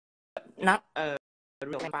not a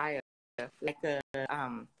real fire, like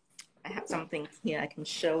I have something here I can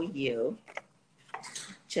show you.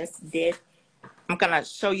 Just did. I'm gonna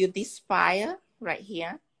show you this fire right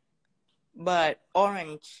here, but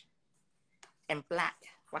orange and black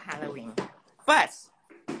for Halloween first,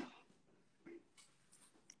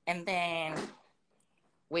 and then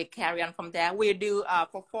we carry on from there. We'll do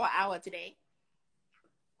for 4 hours today.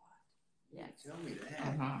 Yeah, tell me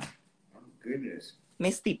that. Oh goodness.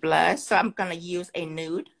 Misty blush. So I'm gonna use a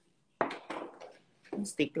nude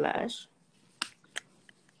Misty blush.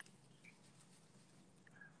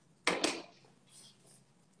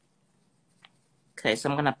 Okay, so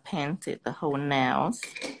I'm gonna paint it the whole nails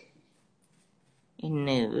in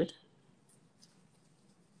nude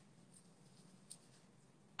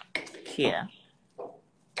here,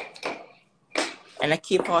 and I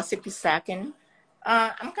keep for 60 seconds.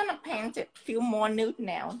 I'm gonna paint it a few more nude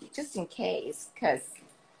now, just in case, because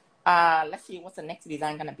let's see what's the next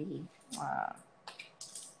design gonna be.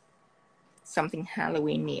 Something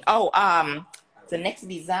Halloween-y. Oh, the next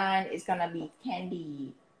design is gonna be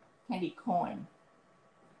candy corn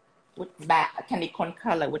with bat, candy corn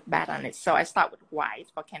color with bat on it. So I start with white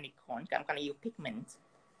for candy corn. I'm gonna use pigment.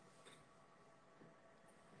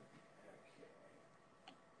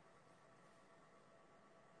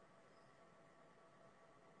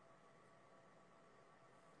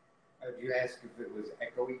 Did you ask if it was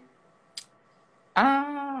echoey?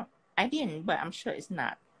 I didn't, but I'm sure it's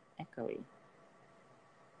not echoey.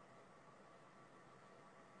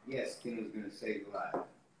 Yes, Ken was gonna say live.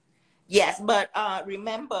 Yes, but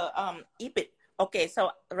remember, if it okay,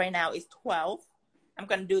 so right now it's 12. I'm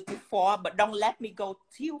gonna do it to 4, but don't let me go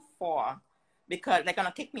till 4 because they're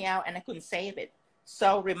gonna kick me out and I couldn't save it.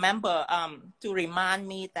 So remember, to remind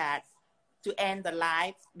me that to end the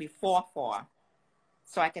live before 4,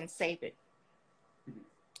 so I can save it.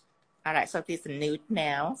 All right, so this is nude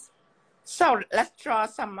nails. So let's draw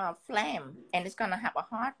some flame, and it's gonna have a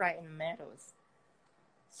heart right in the middle.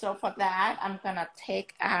 So for that, I'm gonna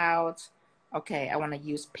take out, okay, I wanna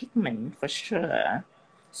use pigment for sure.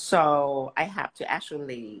 So I have to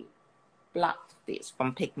actually block this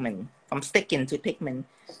from pigment, from sticking to pigment.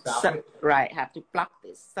 Stop it. Right, have to block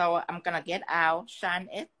this. So I'm gonna get out, shine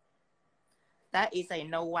it. That is a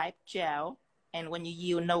no wipe gel. And when you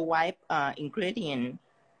use no wipe ingredient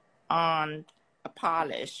on a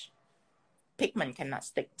polish, pigment cannot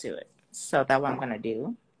stick to it. So that's what I'm gonna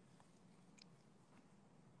do.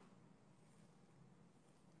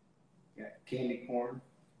 Yeah, candy corn.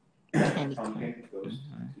 Candy Pumpkin corn. goes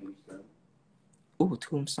tombstone. Ooh,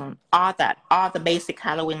 tombstone. All the basic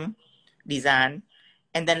Halloween design.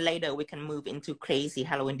 And then later we can move into crazy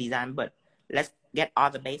Halloween design, but let's get all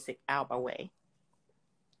the basic out of our way.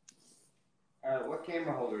 What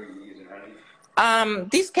camera holder are you using, honey?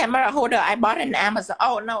 This camera holder I bought in Amazon.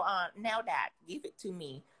 Oh no, now that give it to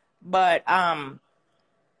me. But I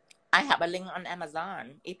have a link on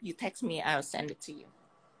Amazon. If you text me, I'll send it to you.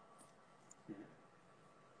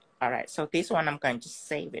 All right, so this one I'm going to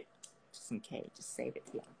save it, just in case. Just save it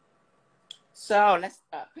here. So let's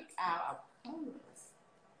pick out our colors.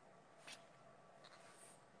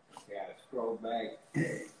 Yeah, scroll back.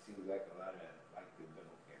 Seems like a lot of the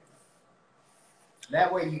little camera.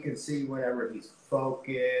 That way you can see whenever he's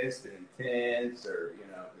focused and intense, or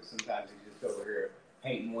because sometimes he's just over here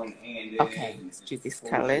painting one-handed. Okay, let's choose these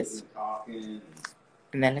colors. Talking.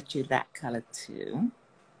 And then let's choose that color too.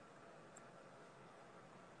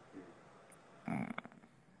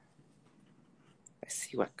 Let's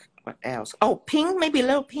see what else. Oh, pink, maybe a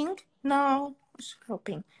little pink. No, it's a little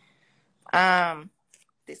pink.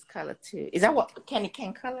 This color too. Is that what candy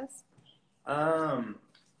cane colors?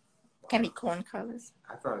 Candy corn colors.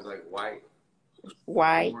 I thought it was like white,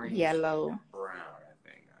 orange, yellow, and brown. I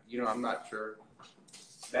think. I'm not sure.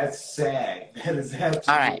 That's sad. That is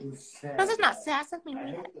absolutely all right. sad. No, that's not sad. That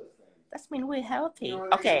means we're healthy.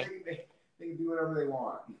 Okay. They can do whatever they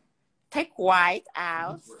want. Take white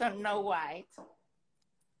out. So no white.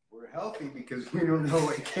 We're healthy because we don't know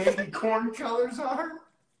what candy corn colors are.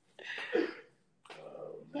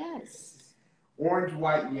 Yes. Orange,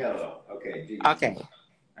 white, and yellow. Okay. Geez. Okay.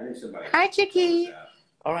 I knew somebody. Hi, Chicky.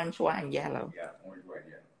 Orange, white, and yellow. Yeah, orange, white,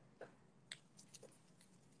 yellow.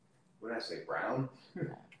 What did I say? Brown?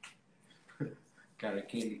 Kind of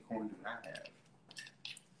candy corn do I have?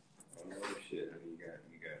 Oh shit! You got.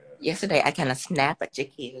 Yesterday, I kind of snapped at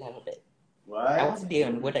Chicky a little bit. What? I was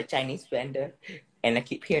dealing with a Chinese vendor, and I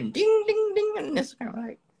keep hearing ding, ding, ding, and this kind of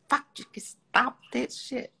like, fuck, Chicky, stop that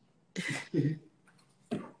shit.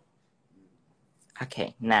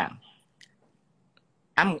 Okay, now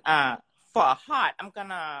I'm for a heart, I'm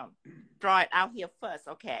gonna draw it out here first,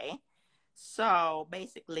 okay? So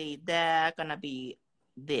basically, they're gonna be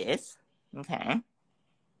this, okay?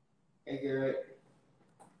 Hey, Garrett.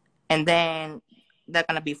 And then they're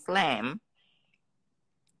gonna be flame.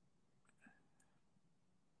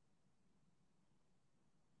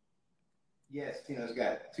 Yes, Tino's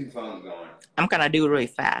got 2 phones going. I'm gonna do really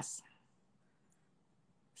fast.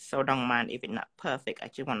 So don't mind if it's not perfect. I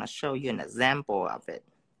just want to show you an example of it.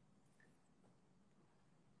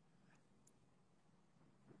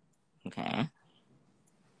 Okay.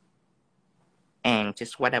 And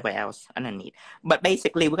just whatever else underneath. But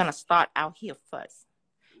basically, we're going to start out here first.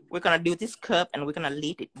 We're going to do this curve and we're going to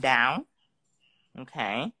lead it down.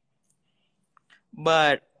 Okay.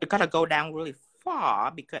 But we got to go down really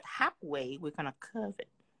far because halfway we're going to curve it.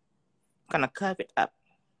 We're going to curve it up.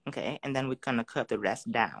 Okay. And then we're going to curve the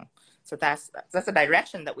rest down. So that's the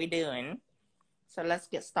direction that we're doing. So let's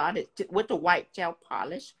get started with the white gel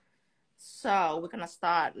polish. So we're going to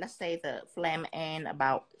start, let's say the flame end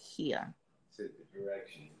about here. To the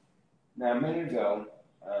direction. Now, a minute ago,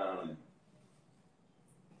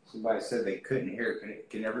 somebody said they couldn't hear.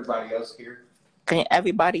 Can everybody else hear? Can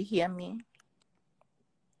everybody hear me?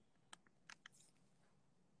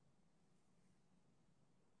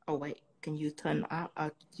 Oh, wait. Can you turn up?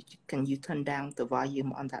 Can you turn down the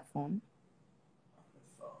volume on that phone?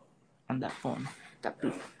 On that phone.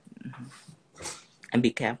 Mm-hmm. And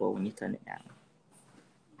be careful when you turn it down.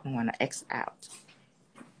 I want to X out.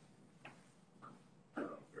 Oh,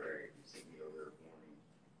 great. You see me over there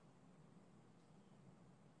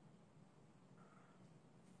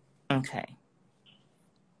for me. Okay.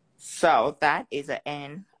 So that is the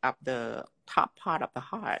end of the top part of the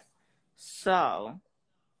heart. So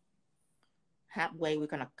halfway we're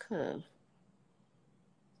going to curve.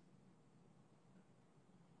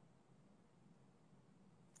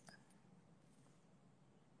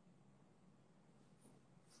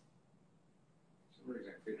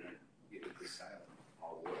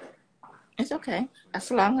 It's okay. As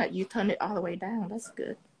long as you turn it all the way down, that's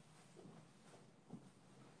good.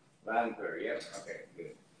 Loud and clear, yep. Okay,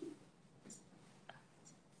 good.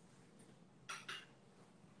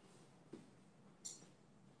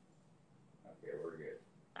 Okay, we're good.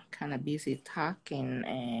 I'm kind of busy talking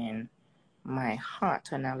and my heart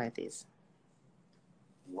turned out like this.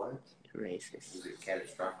 What? Erase this. Is it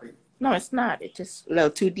catastrophic? No, it's not. It's just a little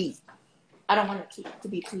too deep. I don't want it to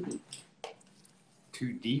be too deep.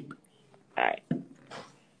 Too deep? All right.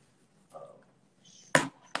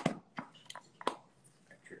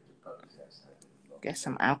 Get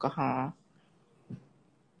some alcohol.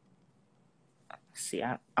 See,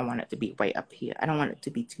 I want it to be way up here. I don't want it to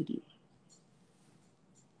be too deep.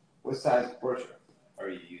 What size brush are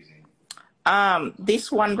you using?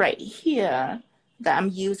 This one right here that I'm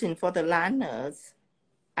using for the liners,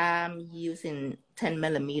 I'm using 10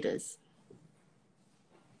 millimeters.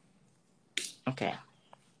 Okay.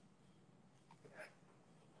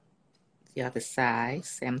 The other side,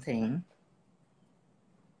 same thing.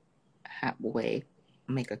 Halfway,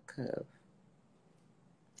 make a curve.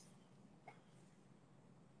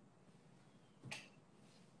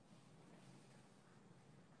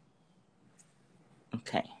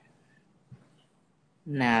 Okay.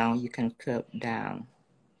 Now you can curve down.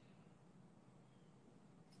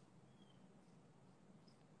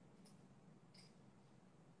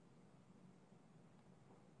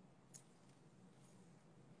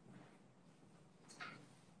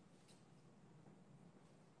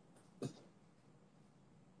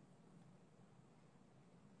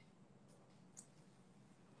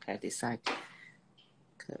 Okay, this side,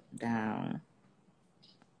 curve down,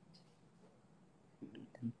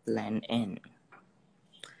 and blend in.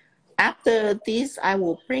 After this, I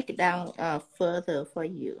will break it down further for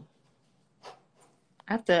you.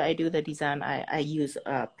 After I do the design, I use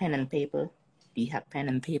pen and paper. Do you have pen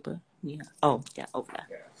and paper? Yeah. Oh, yeah, over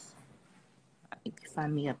there. You can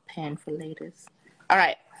find me a pen for later. All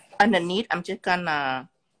right. Underneath, I'm just gonna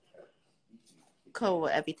cover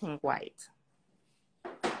everything white.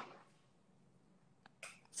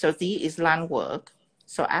 So this is line work.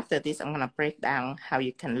 So after this, I'm gonna break down how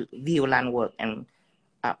you can view line work and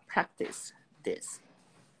practice this.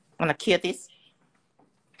 I'm gonna clear this.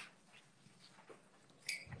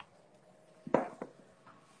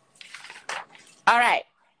 All right.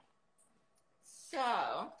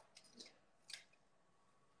 So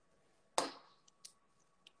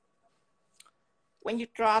when you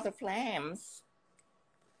draw the flames,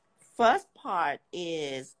 first part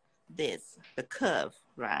is this, the curve,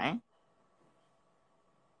 right?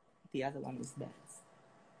 The other one is this.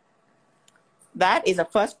 That is the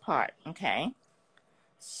first part, okay?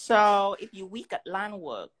 So if you weak at line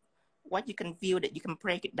work, what you can view that you can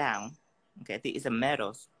break it down. Okay, this is a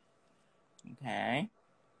metals. Okay.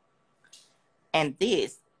 And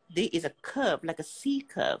this is a curve, like a C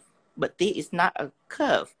curve. But this is not a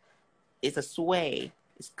curve. It's a sway.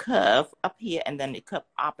 It's curve up here and then it curve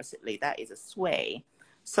oppositely. That is a sway.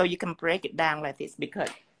 So you can break it down like this because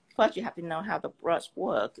first you have to know how the brush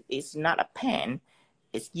works. It's not a pen.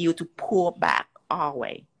 It's you to pull back all the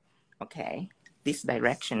way. Okay. This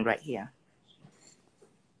direction right here.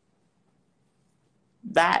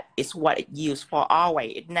 That is what it used for all the way.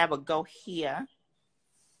 It never go here.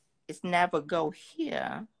 It's never go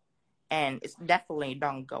here. And it's definitely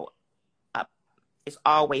don't go up. It's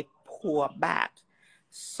always pull back.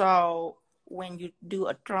 So when you do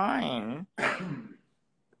a drawing,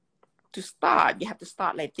 to start, you have to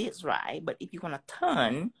start like this, right? But if you want to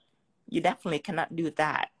turn, you definitely cannot do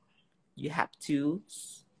that. You have to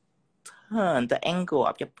turn the angle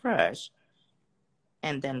of your brush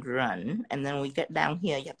and then run. And then when we get down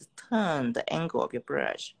here, you have to turn the angle of your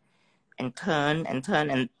brush and turn and turn.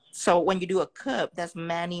 And so when you do a curve, there's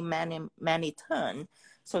many turns.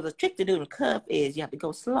 So the trick to doing curve is you have to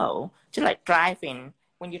go slow, just like driving.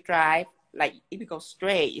 When you drive, like if you go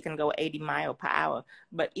straight, you can go 80 miles per hour.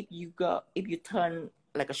 But if you turn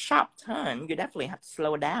like a sharp turn, you definitely have to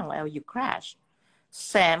slow down or you crash.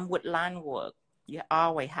 Same with line work. You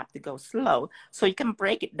always have to go slow. So you can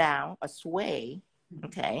break it down a sway.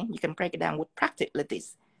 Okay. You can break it down with practice like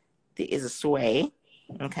this. This is a sway.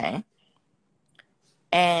 Okay.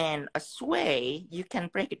 And a sway, you can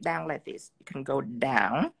break it down like this. You can go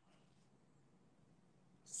down,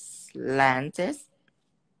 slanted,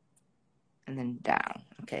 and then down.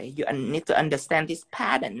 Okay, you need to understand this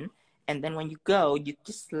pattern. And then when you go, you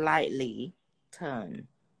just slightly turn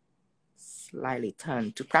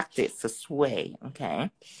to practice the sway.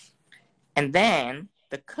 Okay. And then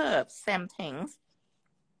the curve, same things.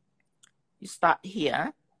 You start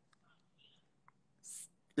here,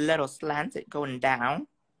 little slanted going down,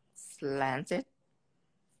 slanted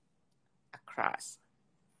across.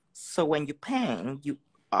 So when you paint, you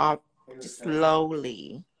are just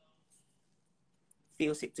slowly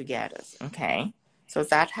fuse it together. Okay. So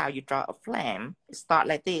that's how you draw a flame. You start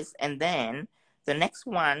like this, and then the next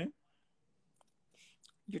one,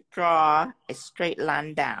 you draw a straight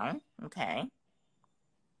line down. Okay.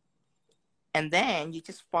 And then you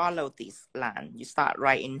just follow this line. You start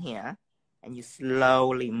right in here and you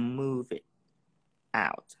slowly move it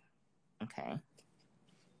out. Okay.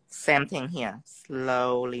 Same thing here.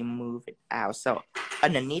 Slowly move it out. So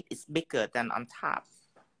underneath is bigger than on top.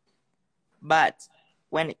 But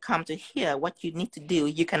when it comes to here, what you need to do,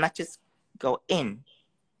 you cannot just go in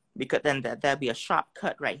because then there'll be a sharp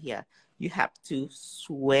cut right here. You have to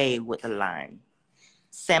sway with the line.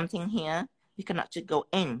 Same thing here. You cannot just go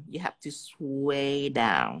in. You have to sway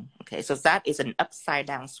down. Okay, so that is an upside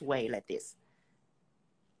down sway like this.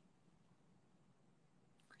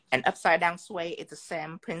 An upside down sway is the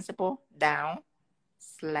same principle. Down,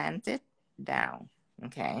 slanted, down.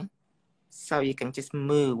 Okay, so you can just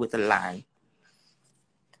move with the line.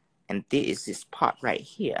 And this is this part right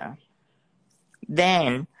here.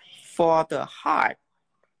 Then for the heart,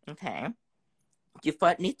 okay, you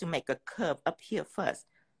first need to make a curve up here first.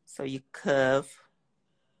 So you curve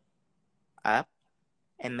up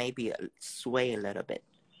and maybe sway a little bit.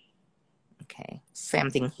 Okay, same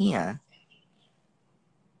thing here.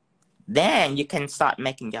 Then you can start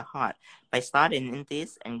making your heart by starting in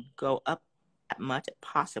this and go up as much as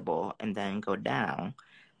possible and then go down.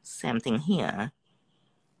 Same thing here.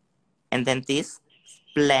 And then this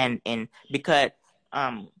blend in because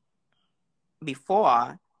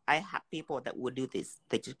before I have people that would do this,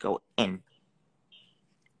 they just go in.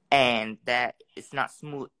 And that is not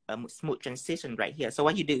smooth, smooth transition right here. So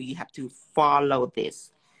what you do, you have to follow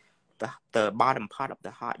this, the bottom part of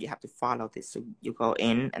the heart. You have to follow this. So you go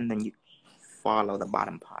in and then you follow the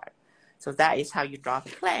bottom part. So that is how you draw the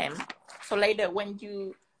flame. So later when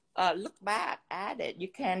you look back at it, you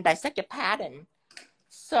can dissect your pattern.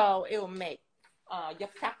 So it will make your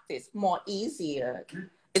practice more easier.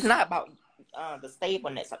 It's not about the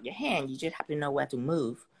stableness of your hand. You just have to know where to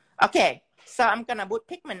move. Okay, so I'm gonna put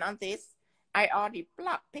pigment on this. I already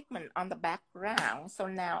blocked pigment on the background. So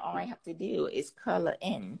now all I have to do is color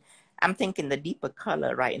in. I'm thinking the deeper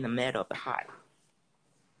color right in the middle of the heart.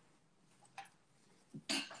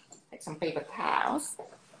 Take some paper towels.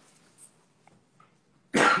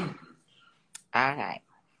 All right.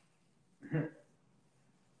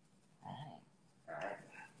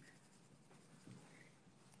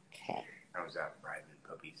 Okay. I was out riding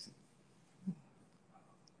puppies.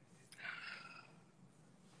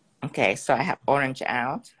 Okay, so I have orange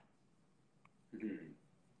out.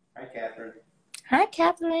 Hi, Catherine. Hi,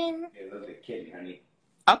 Catherine. Hey, look at kitten, honey.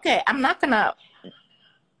 Okay, I'm not gonna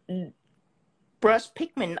brush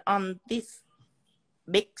pigment on this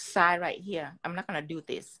big side right here. I'm not gonna do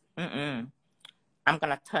this. I'm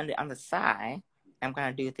gonna turn it on the side. I'm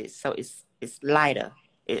gonna do this so it's lighter.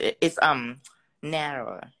 It's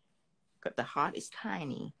narrower. Cause the heart is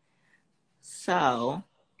tiny. So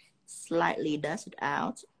slightly dust it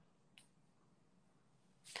out.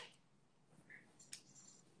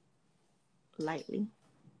 Lightly.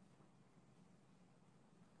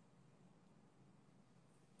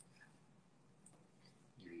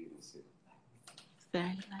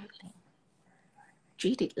 Very lightly.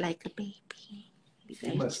 Treat it like a baby. Be You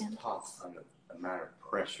very must gentle. talk on the amount of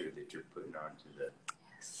pressure that you're putting onto the.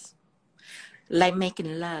 Yes. Like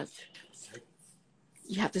making love.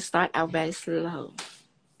 You have to start out very slow.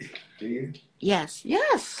 Do you? Yes,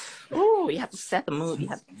 yes. Oh, you have to set the mood. You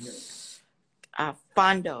have to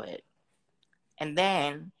fondle it, and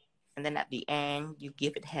then at the end you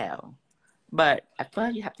give it hell. But at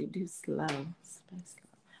first you have to do slow, slow.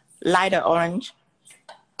 Lighter orange.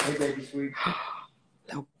 Hey, baby, sweet.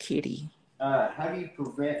 Oh, kitty. How do you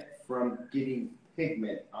prevent from getting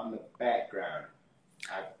pigment on the background?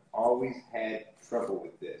 I've always had trouble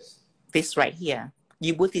with this. This right here.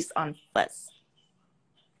 You put this on first.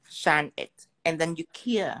 Shine it, and then you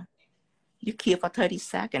cure. You cure for 30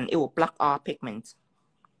 seconds. It will block all pigment.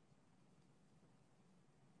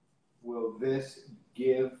 Will this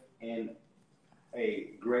give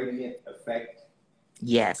a gradient effect?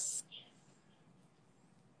 Yes.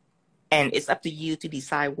 And it's up to you to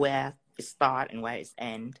decide where it start and where it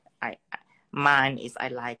end. Mine is I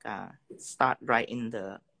like start right in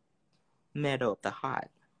the middle of the heart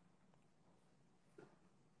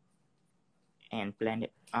and blend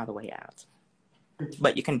it all the way out.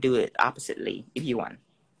 But you can do it oppositely if you want.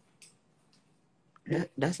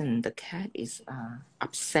 Doesn't the cat is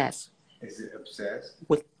obsessed? Is it obsessed?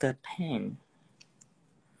 With the pen.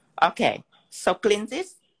 Okay, so clean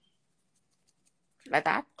this like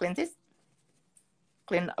that. Clean this.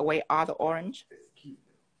 Clean away all the orange.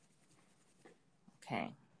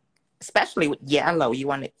 Okay, especially with yellow, you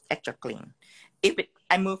want it extra clean. If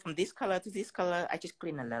I move from this color to this color, I just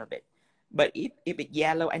clean a little bit. But if it's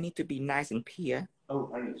yellow, I need to be nice and pure. Oh,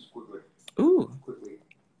 honey, just quickly. Ooh. Quickly.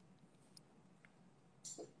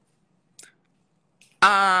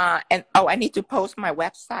 And I need to post my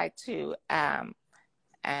website too. At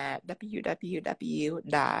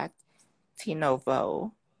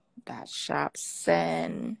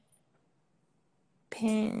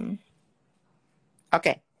www.tinovo.shopsenpin.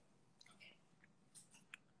 Okay.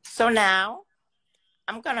 So now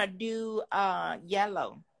I'm gonna do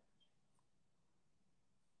yellow.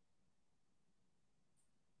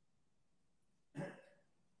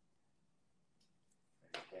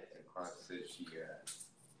 Catherine Clark said she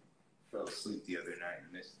fell asleep the other night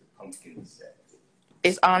and missed the pumpkin set.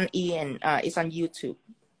 It's on Ian. It's on YouTube.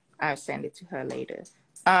 I'll send it to her later.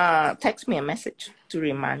 Text me a message to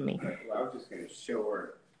remind me. Well, I was just going to show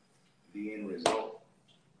her the end result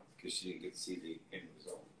because she didn't get to see the end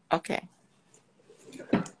result. Okay.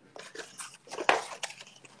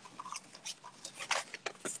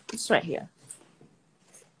 It's right here.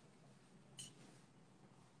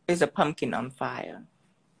 It's a pumpkin on fire.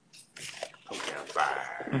 Pumpkin on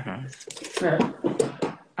fire.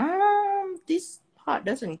 This part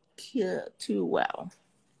doesn't cure too well.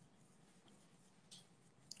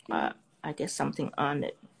 I get something on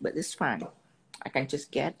it, but it's fine. I can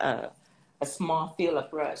just get a small filler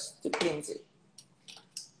brush to cleanse it.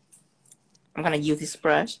 I'm gonna use this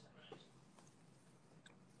brush,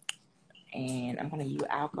 and I'm gonna use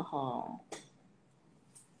alcohol.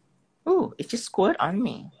 Ooh, it just squirt on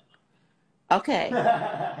me. Okay.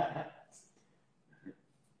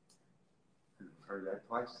 Heard that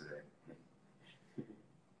twice today.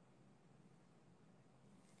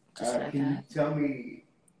 Just like can that. you tell me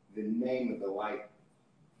the name of the light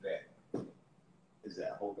that is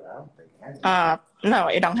that holder? I don't think it has it. No,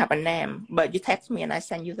 it don't have a name, but you text me and I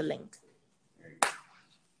send you the link.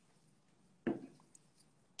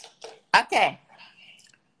 Okay.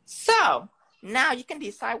 So now you can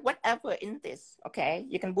decide whatever in this. Okay,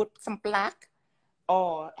 you can put some black,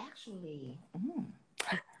 or actually,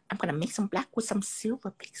 I'm gonna mix some black with some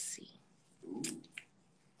silver pixie. Ooh.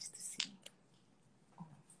 Just to see. Oh,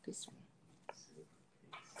 this one.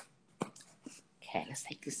 Okay, let's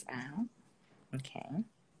take this out. Okay.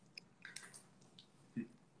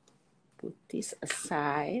 Put this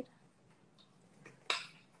aside.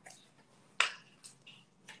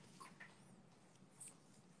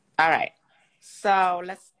 All right. So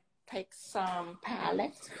let's take some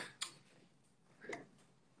palette.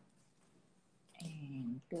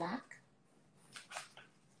 black.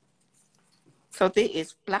 So this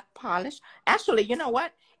is black polish. Actually, you know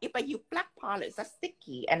what? If I use black polish, that's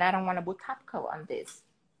sticky, and I don't want to put top coat on this.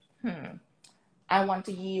 I want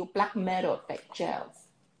to use black metal effect gels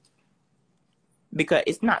because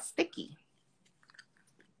it's not sticky.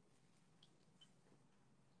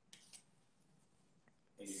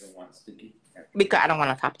 And you don't want sticky? Because I don't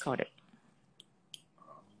want to top coat it.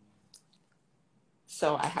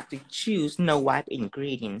 So I have to choose no wipe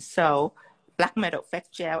ingredients. So black metal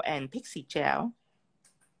effect gel and pixie gel.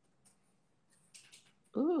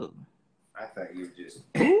 Ooh. I thought you were just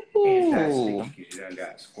Ooh. anti-sticky because you done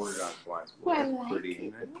got squirted on twice. Well, That's I like pretty,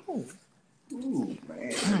 it. isn't it? Ooh, man,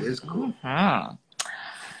 that is cool.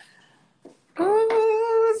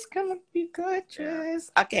 Oh, it's gonna be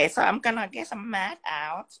gorgeous. Yeah. Okay, so I'm gonna get some matte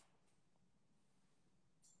out.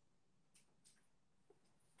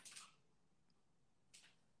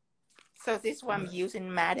 So this one I'm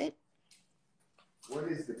using matted. What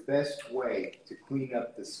is the best way to clean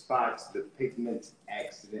up the spots the pigments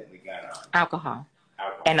accidentally got on? Alcohol.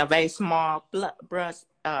 And a very small brush,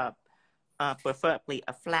 preferably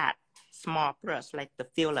a flat, small brush like the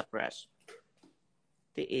filler brush.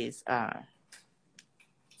 There is a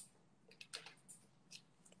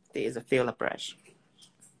filler brush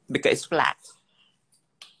because it's flat.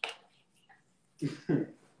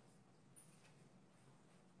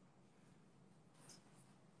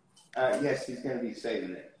 Yes, he's going to be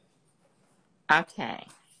saving it. Okay.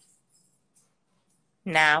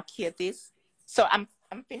 Now here this. So I'm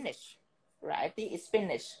finished, right? This is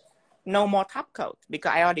finished. No more top coat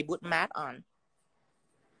because I already put matte on.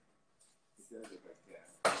 It does look like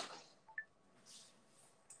that.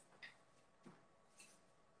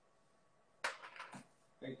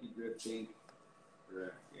 Thank you, Drifting. Yeah.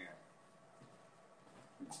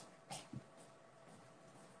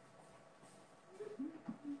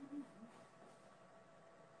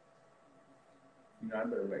 You know, I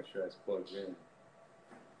better make sure that's plugged in.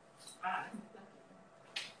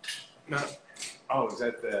 No. Oh, is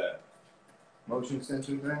that the motion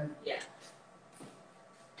sensor thing? Yeah.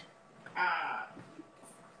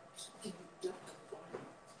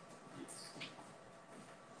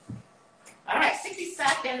 All right, 60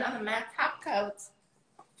 seconds on the matte top coat.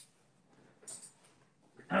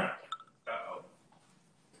 Uh-oh.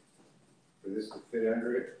 For this to fit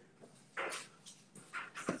under it?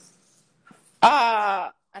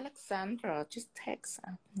 Alexandra, just text.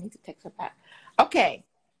 I need to text her back. Okay.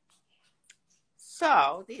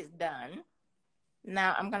 So this is done.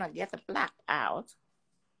 Now I'm gonna get the black out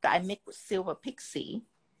that I mixed with silver pixie.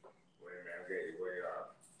 Wait a minute, I'm getting way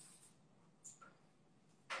off.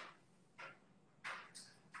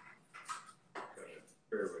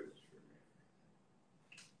 Bear with us for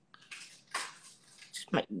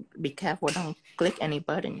a minute. Just be careful, don't click any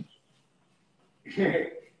button.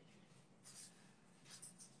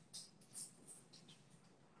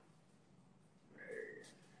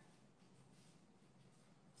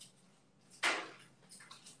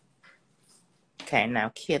 Okay, now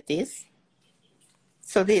clear this.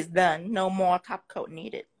 So this is done. No more top coat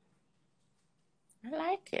needed. I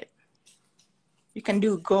like it. You can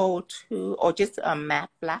do gold too, or just a matte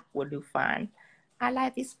black will do fine. I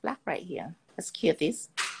like this black right here. Let's clear this.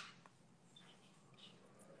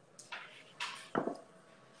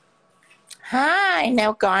 Hi,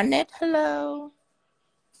 Nell Garnet. Hello.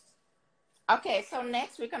 Okay, so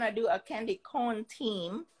next we're gonna do a candy cone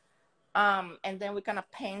theme. And then we're gonna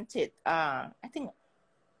paint it, I think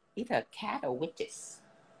either a cat or witches.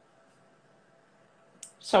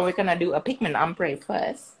 So we're gonna do a pigment ombre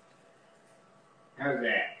first. How's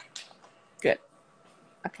that? Good.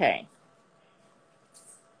 Okay.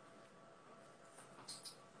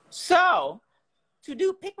 So to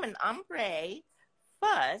do pigment ombre,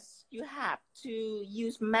 first you have to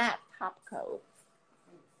use matte top coat.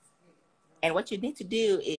 And what you need to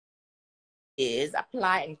do is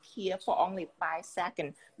apply and clear for only 5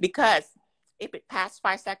 seconds, because if it passes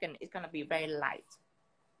 5 seconds, it's going to be very light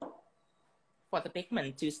for the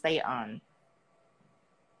pigment to stay on.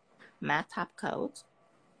 Matte top coat.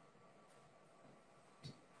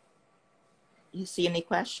 You see any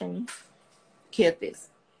question? Clear this.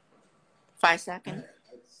 5 seconds.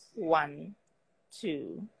 1,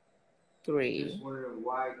 2, 3,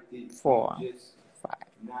 4, 5.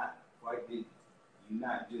 Why did you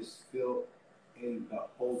not just fill in the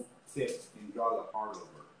whole tip and draw the heart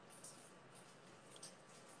over?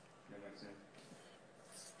 That makes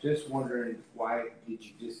sense? Just wondering, why did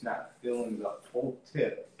you just not fill in the whole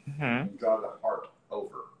tip and draw the heart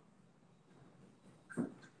over?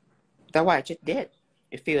 That's what I just did.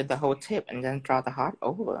 You fill the whole tip and then draw the heart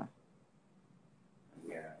over.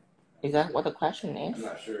 Yeah. Is that what the question is? I'm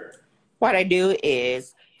not sure. What I do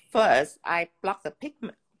is first I block the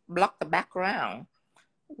background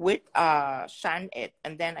with shine it,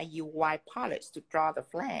 and then I use white polish to draw the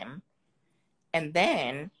flame, and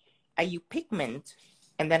then I use pigment,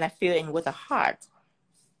 and then I fill in with a heart,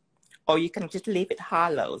 or you can just leave it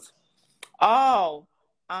hollow. Oh,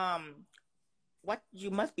 what you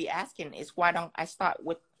must be asking is why don't I start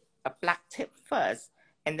with a black tip first,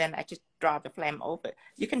 and then I just draw the flame over.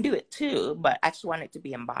 You can do it too, but I just want it to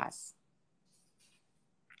be embossed.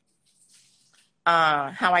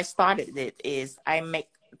 How I started it is I make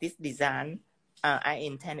this design. I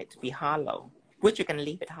intend it to be hollow, which you can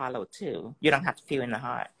leave it hollow too. You don't have to fill in the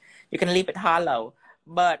heart. You can leave it hollow.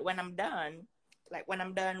 But when I'm done, like when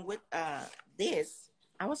I'm done with this,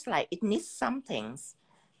 I was like, it needs something.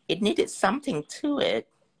 It needed something to it.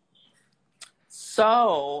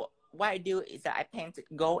 So what I do is that I painted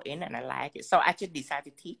gold in, and I like it. So I just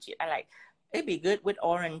decided to teach it. I like it'd be good with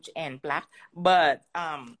orange and black, but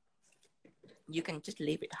you can just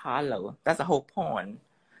leave it hollow. That's the whole point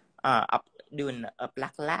of doing a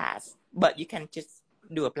black last. But you can just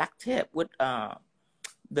do a black tip with and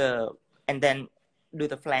then do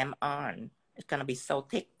the flame on. It's gonna be so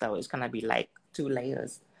thick though. It's gonna be like 2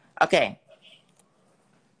 layers. Okay.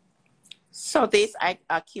 So this I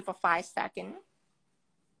keep for 5 seconds.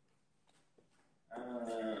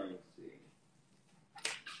 Let's see.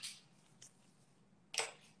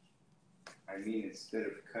 I mean, instead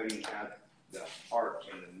of cutting out the heart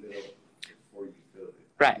in the middle before you fill it.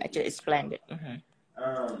 Right, I just explained it.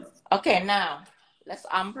 Okay, now let's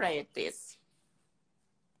ombre this.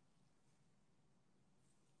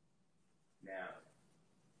 Now,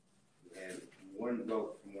 we have one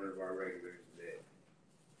vote from one of our regulars that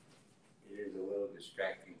it is a little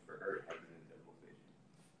distracting for her having a double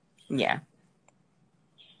vision. Yeah.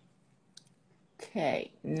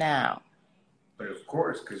 Okay, now. But of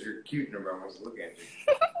course, because you're cute and everyone wants to look at you.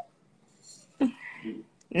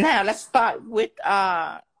 Now let's start with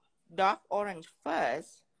dark orange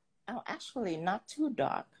first. Oh, actually not too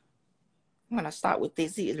dark. I'm gonna start with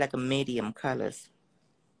this. It's like a medium colors.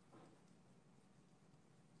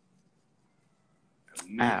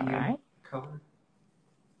 All right. Color.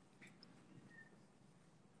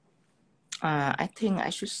 I think I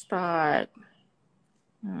should start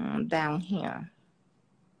down here.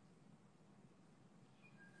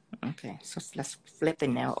 Okay, so let's flip the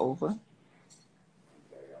nail over.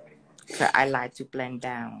 So I like to blend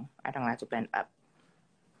down. I don't like to blend up.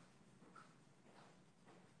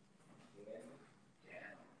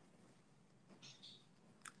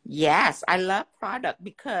 Yes, I love product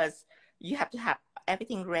because you have to have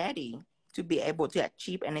everything ready to be able to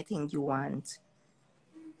achieve anything you want.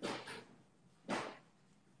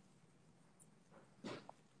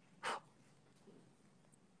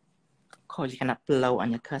 Of course, you cannot blow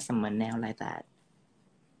on your customer nail like that.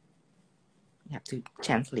 You have to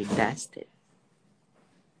gently dust it.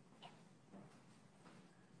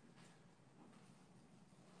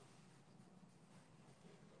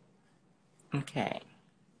 Okay.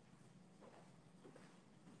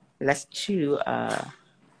 Let's choose a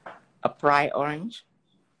bright orange.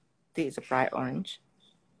 This is a bright orange.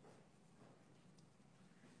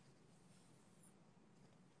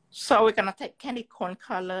 So we're gonna take candy corn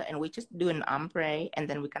color and we just do an ombre, and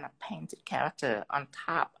then we're gonna paint the character on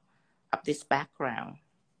top of this background.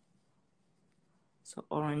 So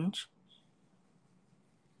orange.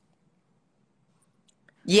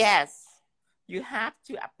 Yes, you have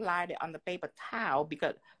to apply it on the paper towel,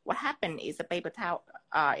 because what happened is the paper towel,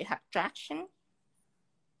 it has traction.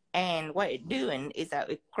 And what it's doing is that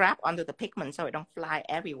it grab onto the pigment so it don't fly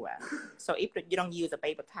everywhere. So if you don't use a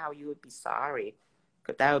paper towel, you would be sorry,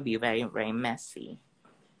 because that would be very, very messy.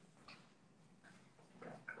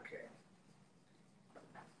 Okay.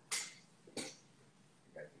 Got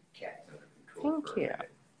the cat under control. Thank you.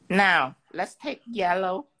 Now, let's take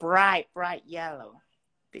yellow, bright yellow.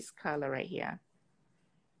 This color right here.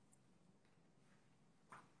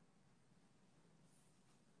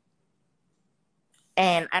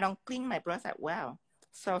 And I don't clean my brush that well.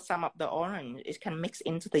 So some of the orange, it can mix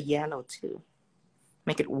into the yellow too.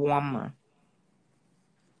 Make it warmer.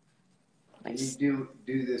 Can you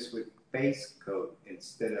do this with base coat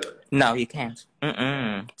instead of... No, you can't.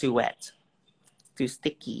 Too wet. Too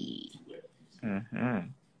sticky. I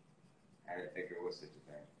didn't think it was such a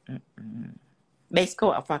thing. Base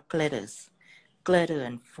coat are for glitters. Glitter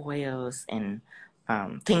and foils and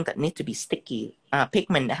things that need to be sticky.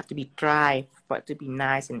 Pigment that have to be dry for it to be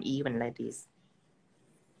nice and even like this.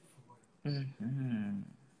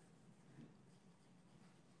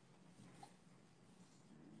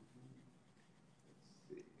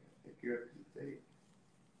 Good.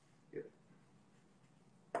 Yep.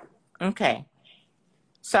 Okay.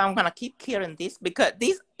 So I'm gonna keep curing this because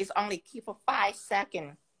this is only keep for 5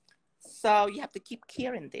 seconds. So you have to keep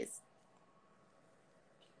curing this.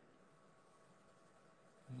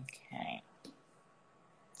 Okay.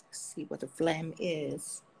 Let's see what the flame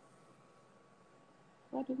is.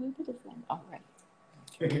 Where do we put the flame? All right.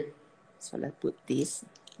 Okay. So let's put this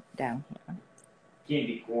down here.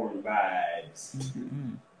 Candy corn vibes.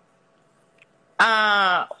 Mm-hmm.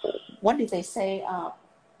 What did they say?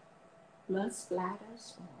 Blood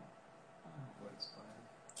splatters or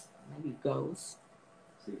maybe ghosts.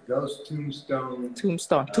 See, ghost tombstone.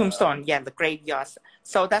 Tombstone. Yeah, the graveyards.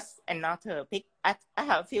 So that's another pick. I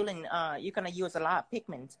have a feeling you're gonna use a lot of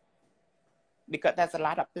pigment because there's a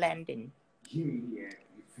lot of blending. Yeah, you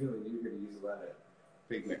feeling you're gonna use a lot of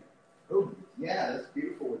pigment. Oh, yeah, that's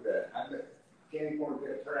beautiful with that. I bet candy corn's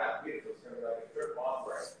gonna turn out beautiful. It's gonna be like a strip mall,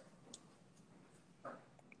 right?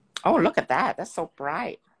 Oh, look at that. That's so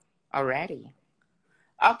bright already.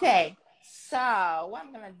 Okay, so what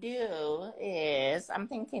I'm gonna do is I'm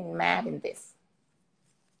thinking matte in this.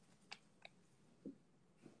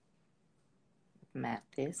 Matte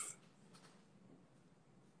this.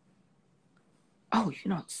 Oh, you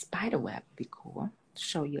know, spider web would be cool to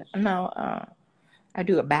show you. No, I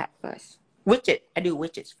do a bat first. Widget. I do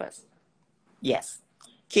widgets first. Yes.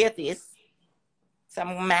 Here this. So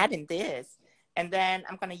I'm matte in this. And then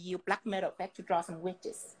I'm gonna use black metal effect to draw some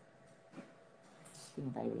widgets. I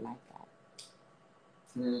think they will like that.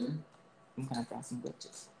 Mm-hmm. I'm gonna draw some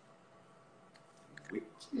widgets.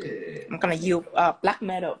 Widget. I'm gonna use black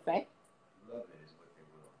metal effect. Love it is what they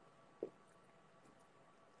will.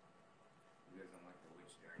 Who doesn't like the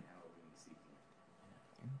witch during Halloween season?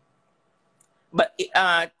 But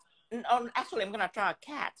actually, I'm gonna draw a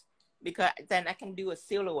cat because then I can do a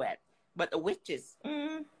silhouette. But the witches,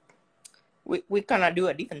 we're gonna do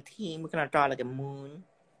a different theme. We're gonna draw like a moon,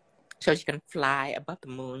 so she can fly above the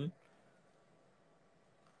moon.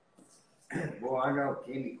 Well, I know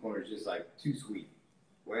candy corn is just like too sweet,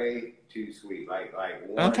 way too sweet. Like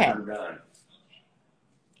one Okay. and done.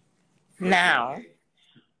 Now,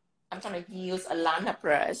 I'm gonna use a liner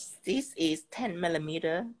brush. This is 10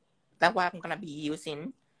 millimeter. That's what I'm gonna be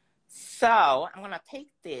using. So I'm gonna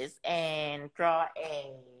take this and draw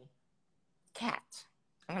a cat.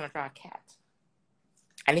 I'm gonna draw a cat.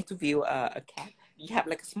 I need to view a cat. You have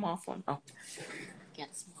like a small phone. Oh,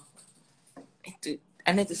 get a small phone.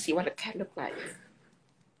 I need to see what a cat looks like.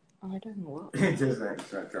 Oh, it doesn't work. It doesn't.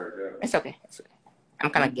 It's not charged up. It's okay. It's okay. I'm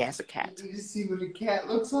gonna guess a cat. You just see what a cat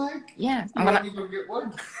looks like? Yeah, I'm gonna even get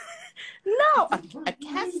one. No, a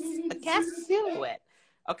cat silhouette.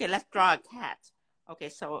 Okay, let's draw a cat. Okay,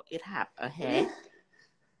 so it have a head.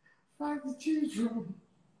 Find the choose from.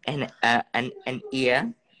 And an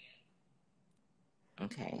ear.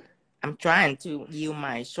 Okay, I'm trying to use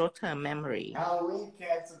my short-term memory. Halloween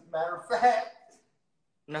cats, as a matter of fact.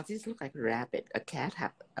 No, this looks like a rabbit. A cat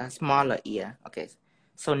have a smaller ear. Okay,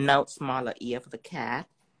 so note smaller ear for the cat,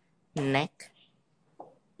 neck,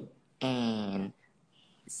 and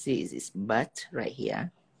see this butt right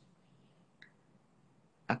here.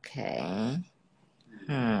 Okay.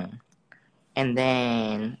 And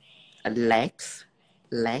then legs,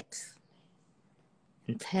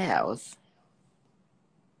 and tails,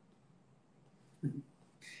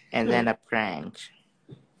 and then a branch.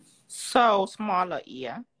 So smaller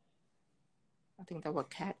ear. I think that's what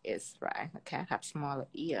cat is, right? A cat have smaller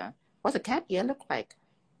ear. What's a cat ear look like?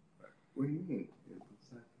 What do you mean? It looks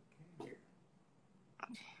like a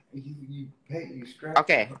cat. You scratch.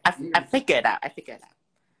 Okay, I figured it out.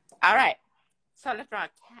 All right. So let's draw a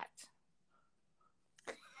cat.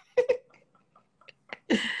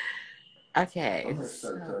 Okay. I'm gonna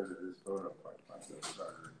start charging this phone up like myself.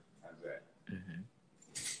 How's that?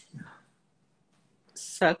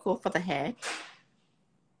 Circle for the head.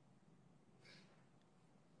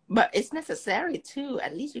 But it's necessary too.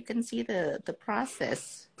 At least you can see the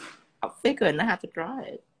process of figuring out how to draw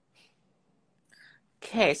it.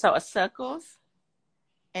 Okay, so a circles.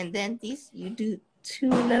 And then this, you do 2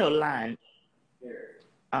 little lines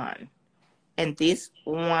on. And this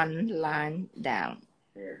 1 line down.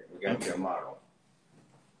 Here, we got your model.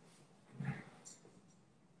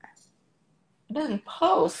 It doesn't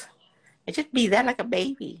pose. It should be there like a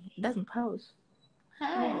baby. It doesn't pose.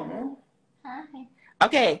 Hi.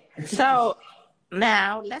 Okay, so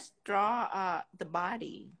now let's draw the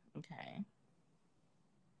body. Okay.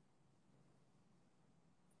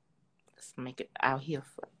 Let's make it out here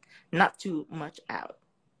for not too much out.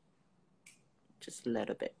 Just a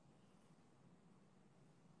little bit.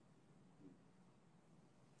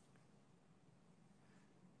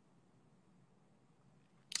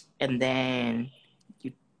 and then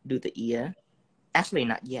you do the ear. Actually,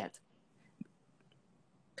 not yet.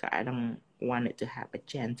 'Cause I don't want it to have a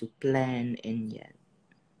chance to blend in yet.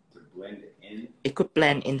 To blend it in? It could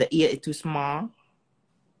blend in. The ear is too small,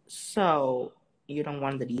 so you don't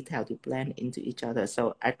want the detail to blend into each other.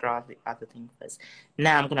 So I draw the other thing first.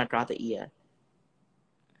 Now I'm gonna draw the ear.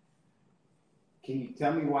 Can you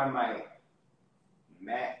tell me why my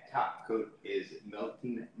matte top coat is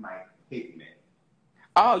melting my pigment?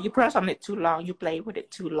 Oh, you press on it too long. You play with it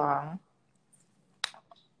too long.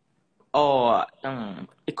 Or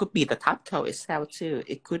it could be the top coat itself too.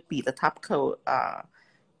 It could be the top coat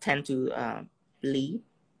tend to bleed.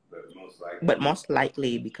 But most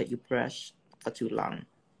likely because you brush for too long.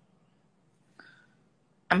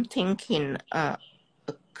 I'm thinking a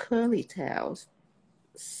curly tails.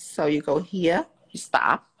 So you go here, you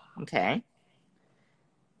stop, okay?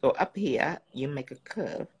 Go up here, you make a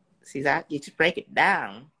curve. See that? You just break it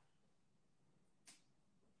down.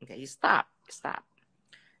 Okay, you stop.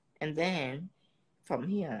 And then from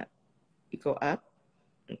here, you go up,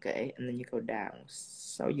 okay, and then you go down.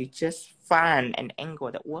 So you just find an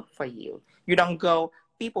angle that works for you. You don't go,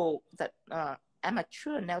 people that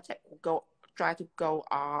amateur nail tech try to go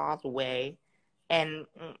all the way, and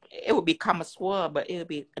it will become a swirl, but it will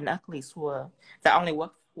be an ugly swirl that only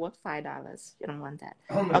worth $5. You don't want that.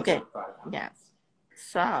 Okay, yeah.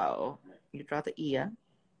 So you draw the ear.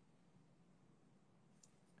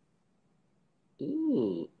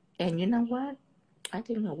 Ooh, and you know what? I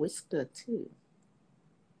think a whisker too.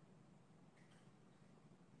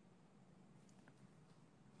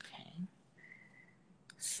 Okay.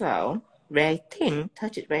 So very thin,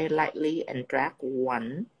 touch it very lightly and drag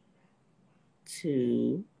 1,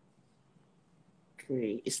 2,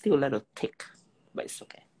 3. It's still a little thick, but it's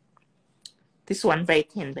okay. This one very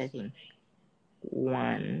thin,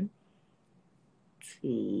 1,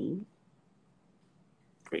 2,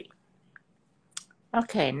 3.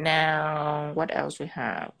 Okay, now what else we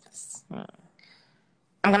have?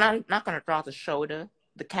 I'm not gonna draw the shoulder.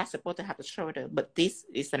 The cat's supposed to have the shoulder, but this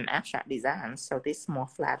is an abstract design, so this is more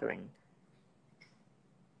flattering.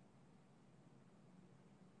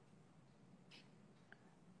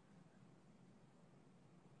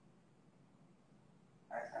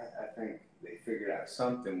 I think they figured out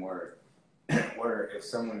something where if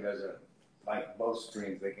someone doesn't like both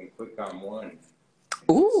strings, they can click on one and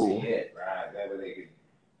see it, right? That way they could,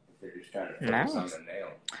 if they're just trying to focus on the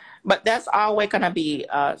nail. But that's always gonna be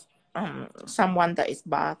someone that is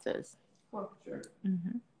bothered. Well, sure.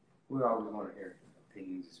 Mm-hmm. We always want to hear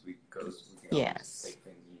opinions as we go, so we can always take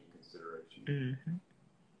things into consideration. Mm-hmm.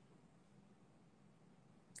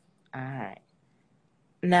 All right.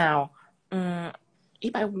 Now,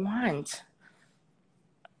 if I want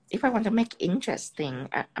to make it interesting,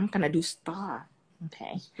 I'm gonna do star.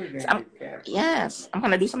 Okay. So I'm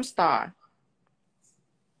gonna do some star.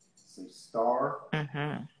 Some star.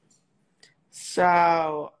 Mm-hmm.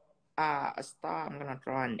 So a star, I'm gonna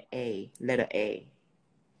draw an A, letter A.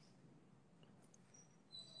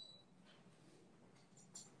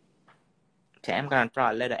 Okay, I'm gonna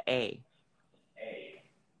draw a letter A.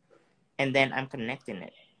 And then I'm connecting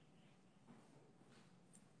it.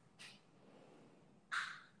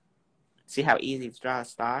 See how easy to draw a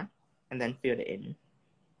star? And then fill it in.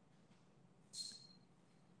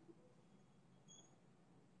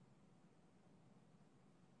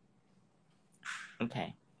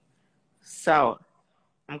 Okay. So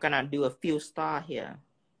I'm gonna do a few stars here.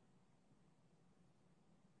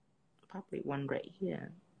 Probably one right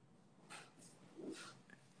here.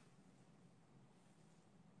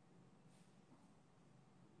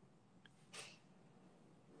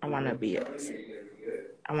 I want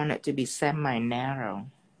it to be semi-narrow.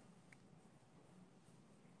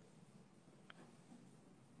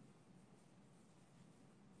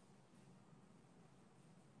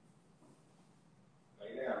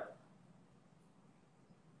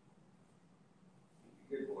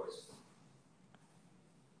 Good voice.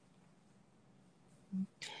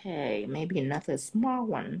 Okay, maybe another small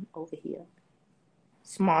one over here.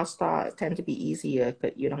 Small stars tend to be easier,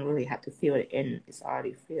 but you don't really have to fill it in. It's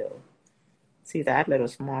already filled. See that little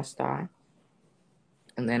small star?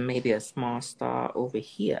 And then maybe a small star over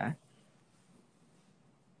here.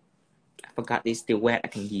 I forgot this still wet. I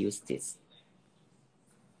can use this.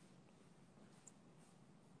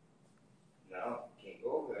 No, can't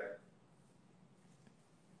go over there.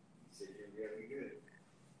 You said you're really good.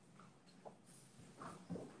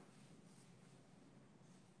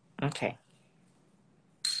 Okay.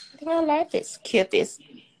 I think I like this. Cute this.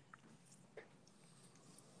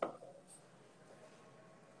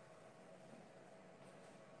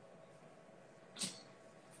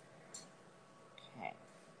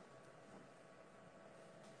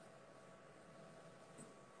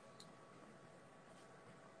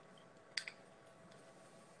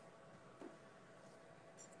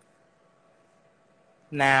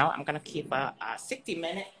 Now I'm gonna keep a 60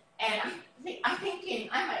 minutes, and I'm thinking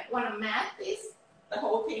I might want to mat this the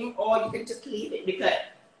whole thing, or you can just leave it because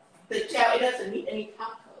the gel, it doesn't need any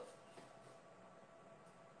top coat.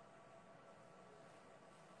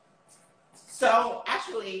 So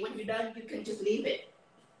actually, when you're done, you can just leave it.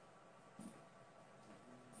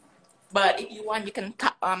 But if you want, you can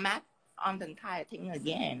cut or mat on the entire thing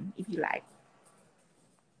again if you like.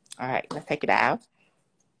 All right, let's take it out.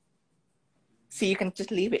 So you can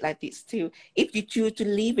just leave it like this too. If you choose to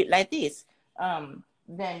leave it like this,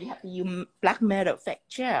 then you have to use black metal effect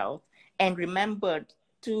gel, and remember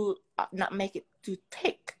to not make it too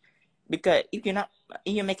thick, because if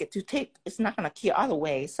you make it too thick, it's not gonna cure all the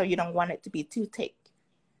way. So you don't want it to be too thick.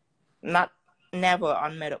 Never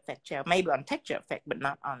on metal effect gel, maybe on texture effect, but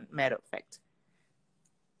not on metal effect.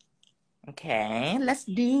 Okay, let's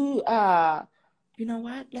do you know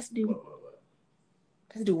what? Let's do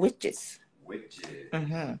witches. Witches.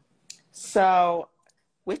 Mm-hmm. So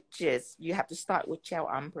witches, you have to start with gel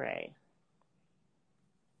ombre.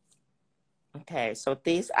 Okay, so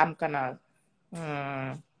this I'm gonna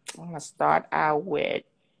start out with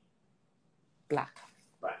black.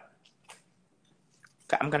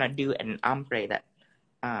 I'm gonna do an ombre that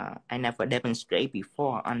I never demonstrated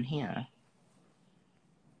before on here.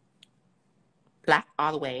 Black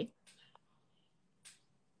all the way.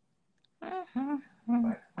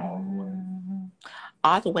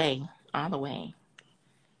 All the way. All the way.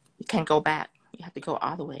 You can't go back. You have to go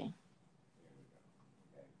all the way.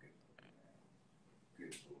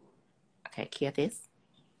 Okay, clear this.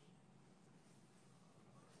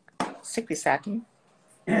 60 seconds.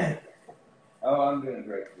 Oh, I'm doing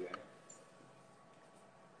great today.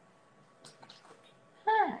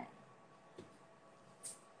 Hi.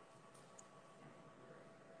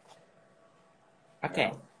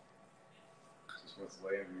 Okay. Just what's the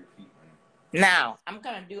way under your feet, man. Now I'm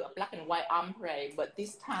gonna do a black and white ombre, but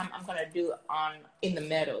this time I'm gonna do it in the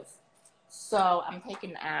middle. So I'm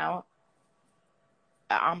taking out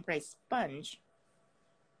an ombre sponge,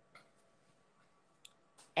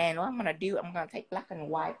 and what I'm gonna do, I'm gonna take black and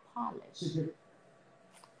white polish.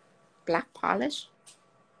 Black polish.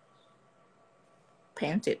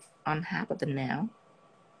 Paint it on half of the nail.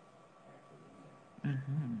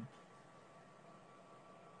 Mm-hmm.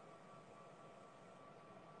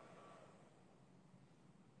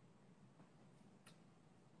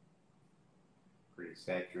 Pretty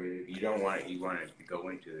saturated. You don't want it. You want it to go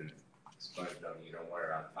into the sponge, though. You don't want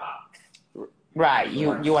it on top. Right. You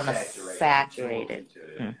want to saturate it.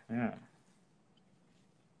 Mm-hmm.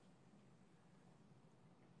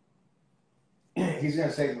 He's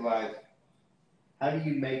gonna say the lies. How do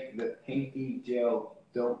you make the painting gel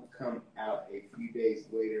don't come out a few days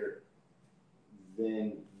later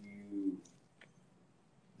than you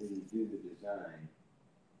do the design?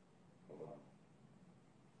 Hold on.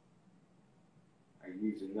 I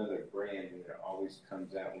use another brand and it always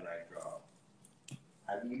comes out when I draw.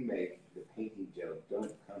 How do you make the painting gel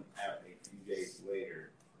don't come out a few days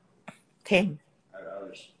later? Thin.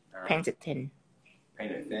 Paint it thin.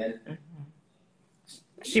 Paint it thin? Mm-hmm.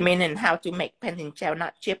 She meaning how to make painting gel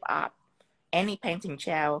not chip up. Any painting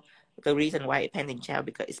gel, the reason why it's painting gel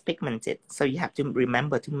because it's pigmented, so you have to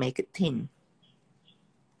remember to make it thin.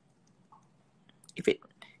 If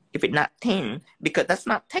it not thin, because that's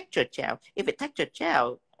not texture gel. If it texture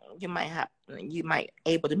gel, you might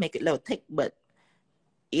able to make it a little thick, but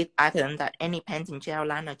other than that, any painting gel,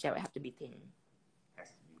 liner gel, it have to be thin.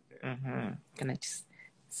 Can I just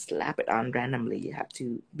slap it on randomly? You have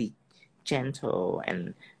to be gentle,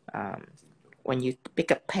 and when you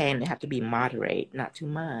pick up paint, it have to be moderate, not too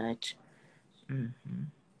much. Mm-hmm.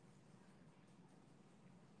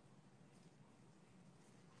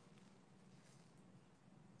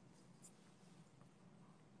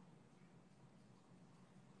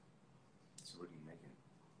 So what are you making?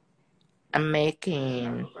 I'm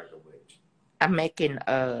making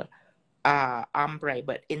a ombre,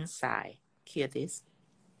 but inside. Hear this.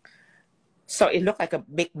 So it looks like a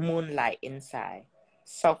big moonlight inside.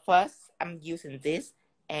 So first, I'm using this,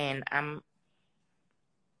 and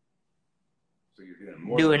So you're doing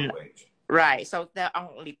more than a wedge. Right. So they're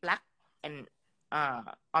only black and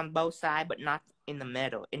on both sides, but not in the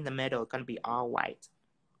middle. In the middle, it's gonna be all white.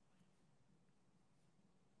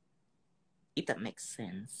 If that makes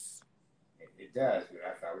sense. It does, but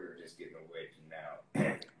I thought we were just getting a wedge now.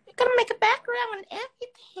 You're gonna make a background and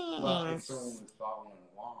everything. Well, if someone was following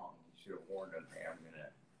along, you should have warned them, hey, I'm gonna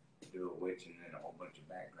do a wedge and then a whole bunch of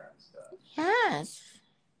background stuff. Yes.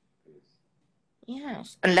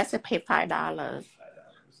 Yes. Unless I pay $5.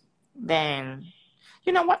 Then,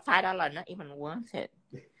 you know what? $5 not even worth it.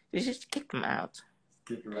 You just kick them out.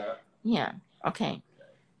 Kick her out. Yeah. Okay.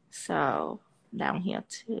 So down here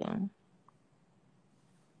too.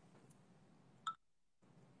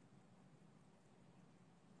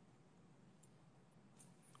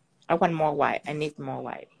 I want more white. I need more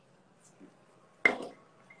white.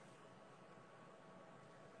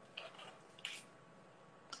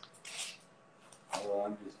 Well,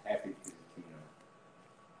 I'm just happy because, you know,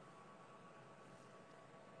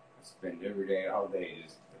 I spend every day, all day,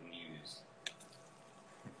 just amused.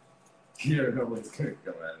 You don't know what's going to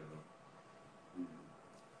come out of them.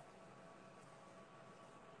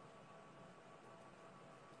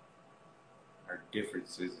 Our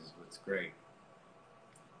differences is what's great.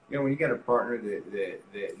 You know, when you got a partner that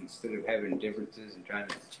instead of having differences and trying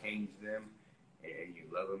to change them, and you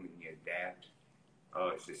love them and you adapt, oh,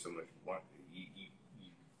 it's just so much fun.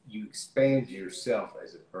 You expand yourself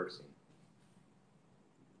as a person.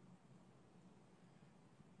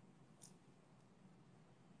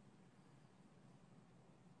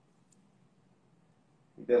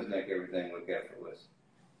 It does make everything look effortless.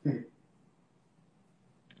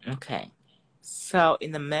 Okay. So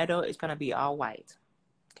in the middle, it's gonna be all white.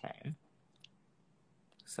 Okay.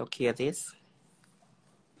 So clear this.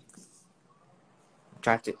 I'm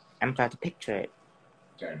trying to picture it.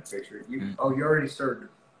 Trying to picture it. You already started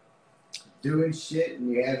doing shit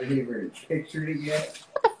and you haven't even pictured it yet?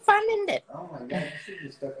 What's the fun in it? Oh my god, you should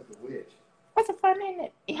have stuck with the witch. What's the fun in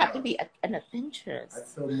it? It have to be an adventure. I'd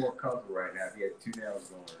feel more comfortable right now if you had 2 nails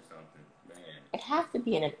going or something. Man. It has to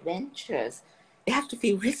be an adventure. It has to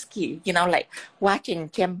be risky. You know, like watching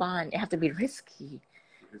James Bond. It has to be risky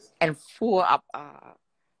and full of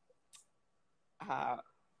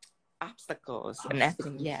obstacles and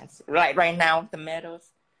everything. Yes, right now the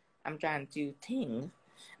medals. I'm trying to do things.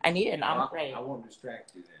 I need an ombre. I won't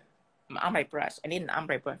distract you then. Ombre brush. I need an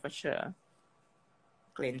ombre brush for sure.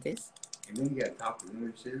 Clean this. And then you got top of the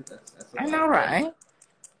moon shit. That's I know, right?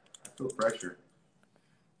 I feel pressure.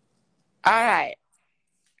 All right.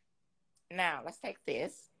 Now let's take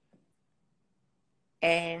this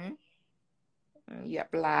and you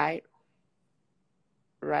apply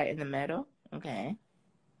right in the middle. Okay.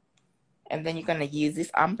 And then you're gonna use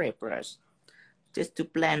this ombre brush just to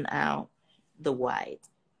blend out the white.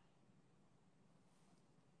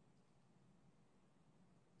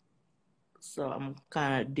 So I'm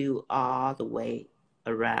gonna do all the way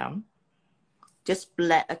around. Just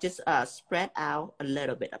spread out a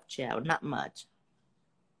little bit of gel, not much.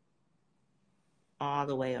 All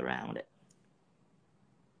the way around it.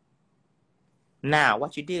 Now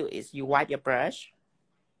what you do is you wipe your brush,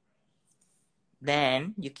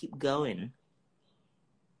 then you keep going.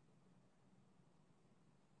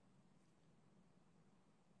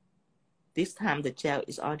 This time the gel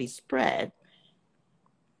is already spread.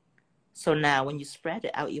 So now when you spread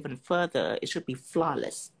it out even further, it should be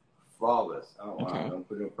flawless. Flawless. Oh, wow. Okay. Don't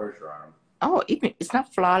put no pressure on them. Oh, it's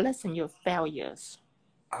not flawless and you're failures.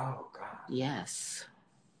 Oh, God. Yes.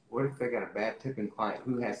 What if they got a bad tipping client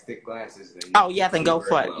who has thick glasses? Oh, yeah, then go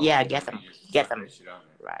for it. Well. Yeah, get them. Get them.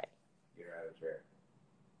 Right. Get her out of the chair.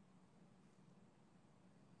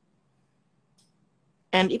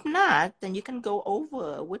 And if not, then you can go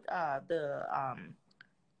over with the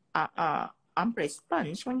ombre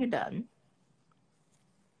sponge when you're done.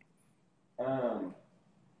 How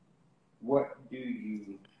do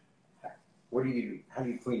you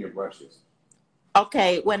clean your brushes?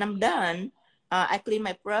 Okay, when I'm done, I clean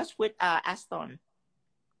my brush with acetone.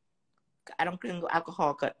 I don't clean with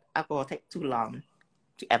alcohol because alcohol takes too long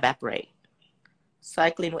to evaporate. So I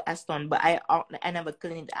clean with acetone, but I never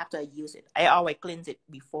clean it after I use it. I always cleanse it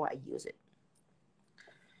before I use it.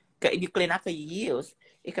 Because if you clean after you use,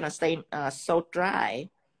 it's gonna stay so dry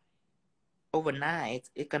overnight.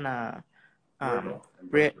 It's gonna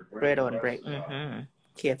brittle and break.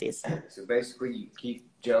 Here it is. So basically, you keep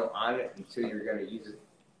gel on it until you're gonna use it,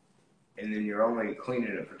 and then you're only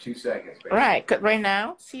cleaning it for 2 seconds. Basically. Right. Cause right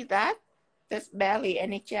now, see that? There's barely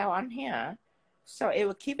any gel on here, so it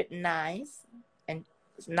will keep it nice and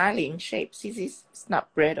it's nicely in shape. See this? It's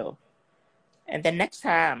not brittle. And then next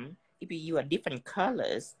time, if you use different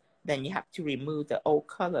colors, then you have to remove the old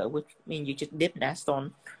color, which means you just dip that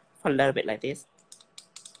stone for a little bit like this.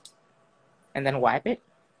 And then wipe it.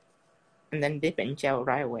 And then dip it in gel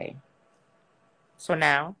right away. So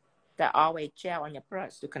now, there's always gel on your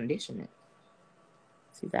brush to condition it.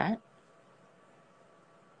 See that?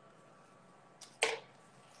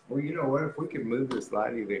 Well, you know what? If we could move this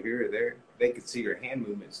light either here or there, they could see your hand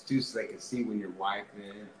movements too, so they can see when you're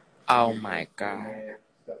wiping. Oh my God.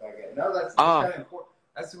 Stuff like that. No, that's kind of important.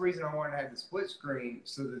 That's the reason I wanted to have the split screen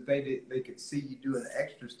so that they could see you doing the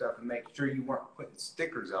extra stuff and make sure you weren't putting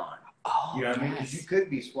stickers on. Oh, You know what I mean? Because you could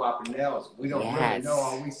be swapping nails. We don't really know.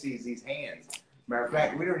 All we see is these hands. Matter of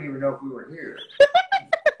fact, we don't even know if we were here.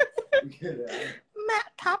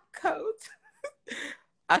 Matte top coat.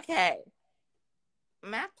 Okay.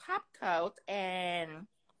 Matte top coat and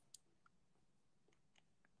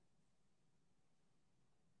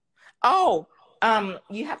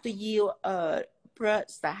you have to use a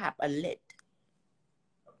brush that have a lid.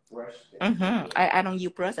 A brush. I don't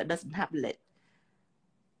use brush that doesn't have lid.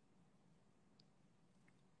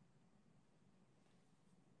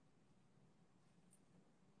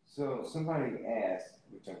 So somebody asked,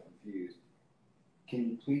 which I'm confused, can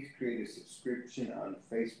you please create a subscription on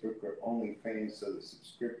Facebook or OnlyFans so that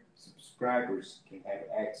subscribers can have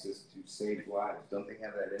access to saved lives? Don't they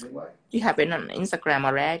have that anyway? You have it on Instagram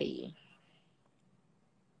already.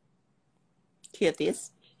 Hear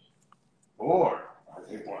this? Or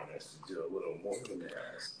they want us to do a little more than that.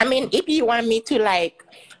 I mean, if you want me to like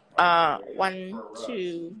 1,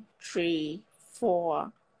 2, 3,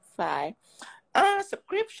 4, 5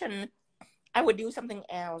 subscription, I would do something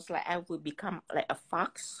else. Like I would become like a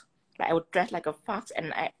fox. Like I would dress like a fox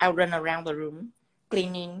and I'll run around the room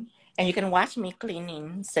cleaning. And you can watch me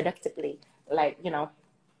cleaning seductively. Like, you know,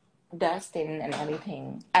 dusting and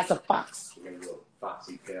everything as a fox.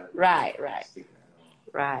 Foxy tail. Right.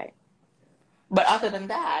 But other than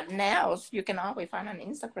that, nails you can always find on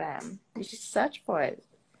Instagram. You should search for it.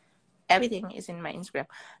 Everything is in my Instagram.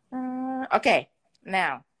 Okay,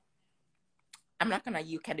 now. I'm not gonna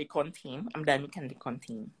use Candy Corn Team. I'm done with Candy Corn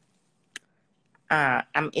Team.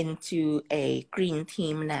 I'm into a green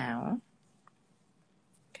team now.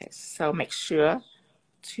 Okay, so make sure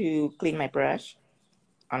to clean my brush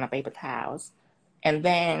on a paper towels. And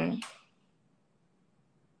then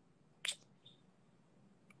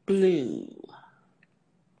blue.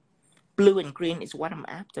 Blue and green is what I'm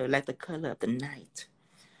after, like the color of the night.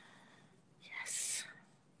 Yes.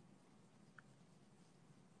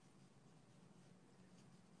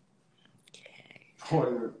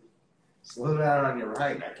 Slow down on your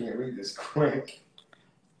right. I can't read this quick.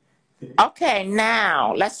 Okay,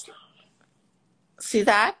 now let's see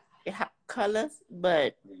that it have colors,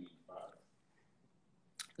 but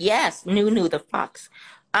yes, Nunu the fox.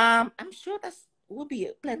 I'm sure that will be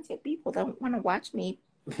plenty of people that want to watch me.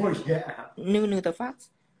 Oh yeah, Nunu the fox.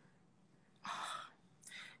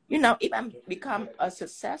 You know, if I become a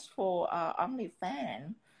successful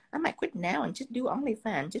OnlyFans, I might quit now and just do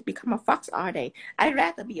OnlyFans. Just become a fox all day. I'd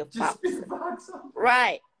rather be a fox.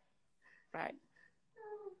 Right.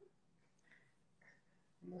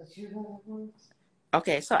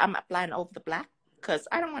 Okay, so I'm applying over the black because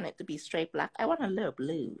I don't want it to be straight black. I want a little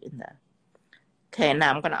blue in there. Okay,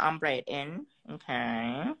 now I'm going to ombre it in.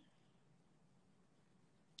 Okay.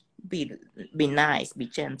 Be nice. Be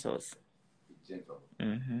gentle. Be gentle.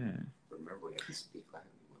 Remember, we have to speak like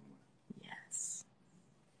women. Yes.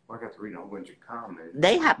 Well, I got to read a whole bunch of comments.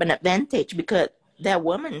 They have an advantage because they're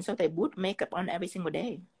women, so they put makeup on every single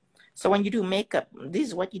day. So when you do makeup, this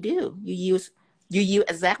is what you do. You use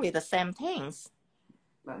exactly the same things.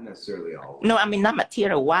 Not necessarily all. No, I mean not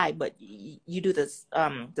material why, but you do this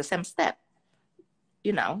the same step.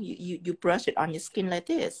 You know, you brush it on your skin like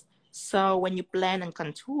this. So when you blend and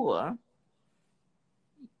contour,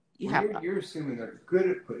 you're assuming they're good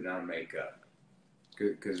at putting on makeup.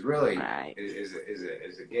 Because really, right.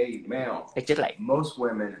 as a gay male, it's just like most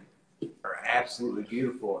women are absolutely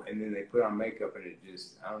beautiful, and then they put on makeup, and it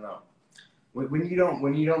just, I don't know. When you don't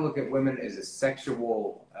look at women as a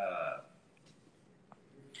sexual.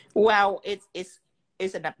 Well, it's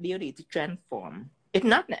an ability to transform. It's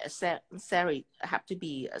not necessarily have to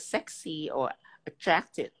be sexy or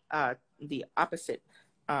attractive. The opposite.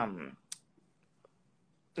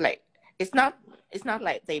 Like it's not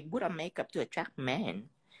like they put on makeup to attract men.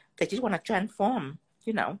 They just want to transform.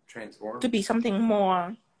 You know, to be something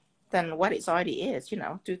more than what it already is. You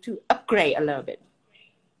know, to upgrade a little bit.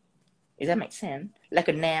 Does that make sense? Like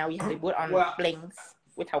a nail, you have to put on blings.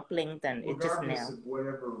 Without bling, then it just nail. Regardless of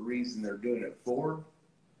whatever reason they're doing it for,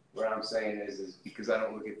 what I'm saying is because I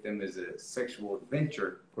don't look at them as a sexual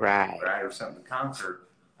adventure, right, or something to conquer.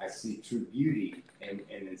 I see true beauty, and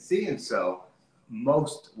in seeing so,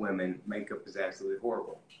 most women makeup is absolutely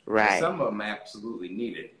horrible. Right. And some of them absolutely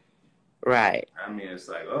need it. Right. I mean, it's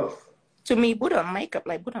like, oh. To me, put on makeup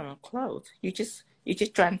like put on clothes. You just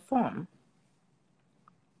transform.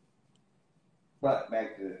 But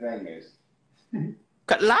back to the thing is.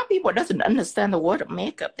 A lot of people doesn't understand the word of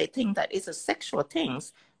makeup. They think that it's a sexual thing,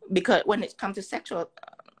 because when it comes to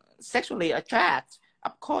sexually attract,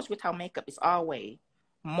 of course, without makeup, it's always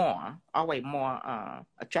always more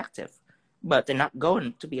attractive, but they're not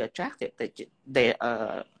going to be attractive. They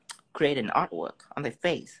create an artwork on their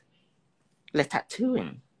face, like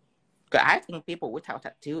tattooing. Because I think people without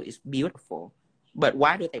tattoo is beautiful, but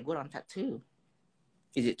why do they put on tattoo?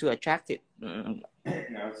 Is it too attractive? No,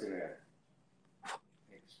 it's an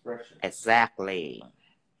expression. Exactly.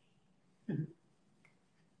 Hey,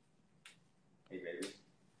 baby.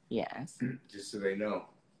 Yes. Just so they know,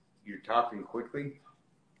 you're talking quickly,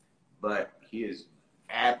 but he is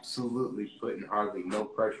absolutely putting hardly no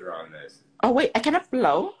pressure on this. Oh wait, I cannot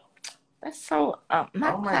blow. That's so not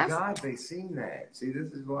oh my class. God, they seen that. See,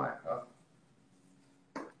 this is why. Oh.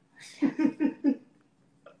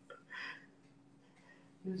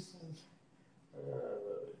 This is,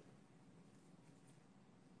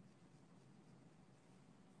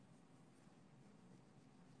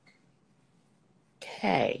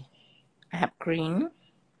 Okay, I have green.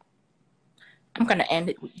 I'm gonna end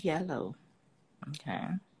it with yellow. Okay.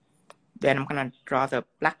 Then I'm gonna draw the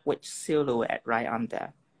Black Witch silhouette right on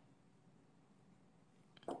there.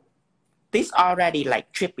 This already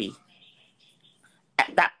like trippy.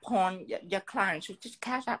 At that point, your client should just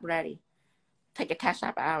cash app ready. Take your cash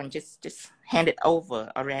app out and just hand it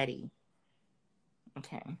over already.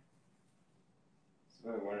 Okay. So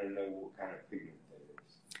I want to know what kind of pigment that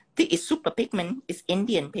is. This is super pigment. It's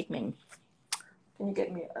Indian pigment. Can you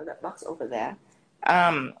get me that box over there?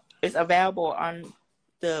 It's available on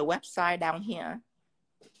the website down here.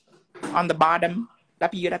 On the bottom,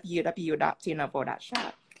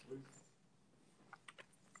 www.tinavo.shop.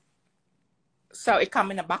 So it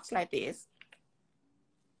comes in a box like this.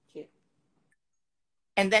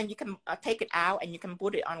 And then you can take it out and you can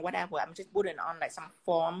put it on whatever. I'm just putting it on like some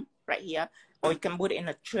foam right here. Or you can put it in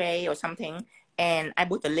a tray or something. And I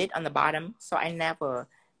put the lid on the bottom. So I never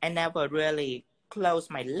really close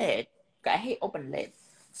my lid. I hate open lid.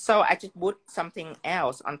 So I just put something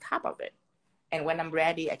else on top of it. And when I'm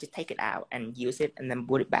ready, I just take it out and use it and then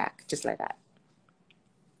put it back. Just like that.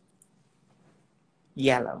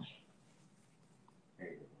 Yellow.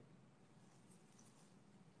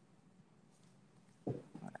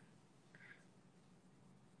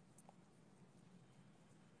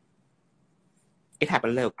 It have a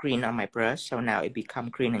little green on my brush, so now it become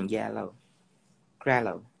green and yellow.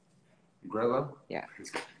 Grello. Grello? Yeah.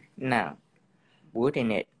 Now, wood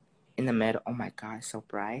in it, in the middle. Oh my God, so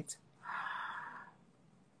bright.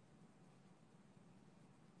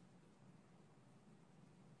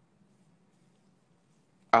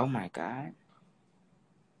 Oh my God.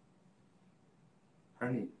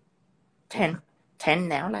 Honey. 10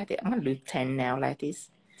 now like this. I'm gonna do 10 now like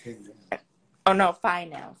this. 10 now. Oh no, 5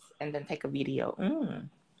 now. And then take a video.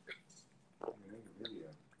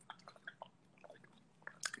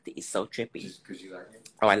 It's so trippy. Just because you like it?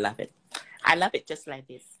 Oh, I love it. I love it just like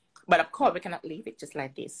this. But of course, we cannot leave it just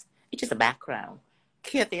like this. It's just a background.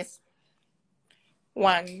 Kill this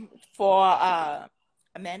one for a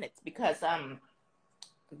minute because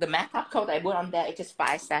the makeup coat I put on there is just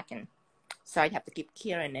 5 seconds. So I have to keep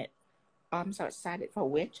curing it. Oh, I'm so excited for a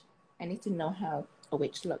witch. I need to know how a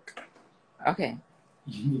witch look. Okay.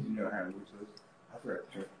 You need to know how a witch looks. I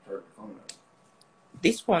forgot to turn the phone on.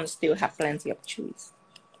 This one still have plenty of cheese.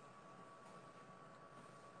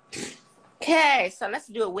 Okay, so let's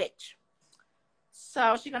do a witch.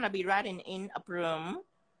 So she's gonna be riding in a broom.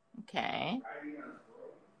 Okay.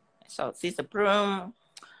 So this is a broom.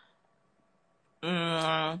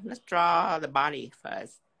 Let's draw the body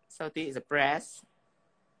first. So this is a breast.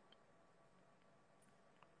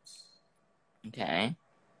 Okay.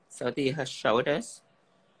 So these are her shoulders.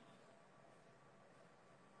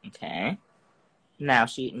 Okay. Now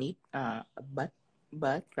she needs a butt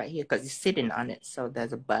right here because it's sitting on it. So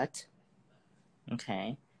there's a butt.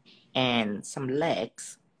 Okay. And some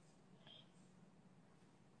legs.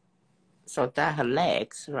 So that's her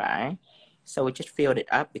legs, right? So we just filled it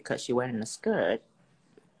up because she's wearing a skirt.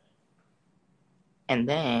 And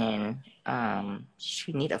then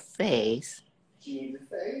she needs a face. She needs a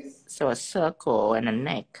face? So a circle and a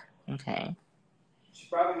neck. Okay. She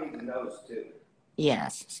probably needs a nose too.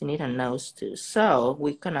 Yes, she needs a nose too. So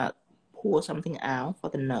we're gonna pull something out for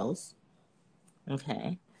the nose.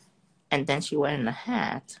 Okay. And then she wearing a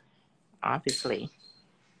hat, obviously.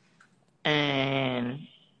 And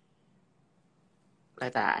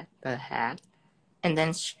like that, the hat. And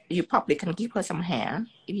then you probably can give her some hair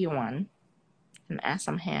if you want. And add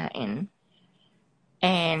some hair in.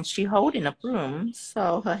 And she holding a broom,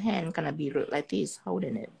 so her hand gonna be like this,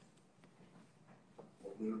 holding it.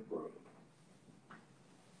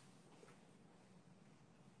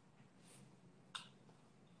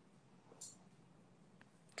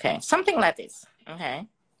 Okay, something like this. Okay.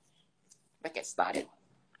 Let's get started.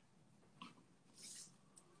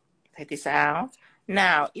 Take this out.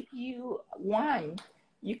 Now, if you want,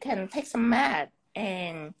 you can take some mat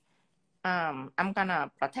and I'm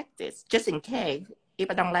gonna protect this just in case. If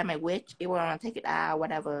I don't like my witch, if I want to take it out,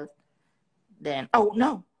 whatever, then, oh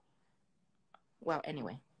no. Well,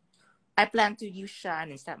 anyway, I plan to use shine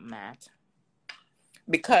instead of matte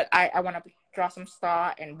because I want to draw some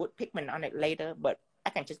star and put pigment on it later, but I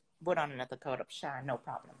can just put on another coat of shine, no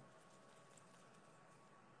problem.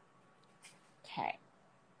 Okay.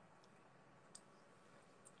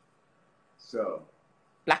 So.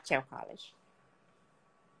 Black gel polish.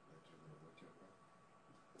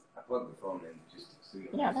 I plugged the phone in just to see.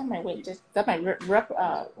 Yeah, that might wait. Just that might rub. Point it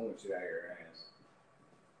out of your ass.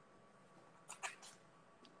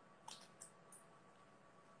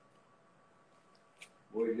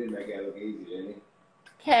 Boy, he did make that look easy, didn't he?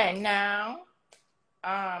 Okay, now,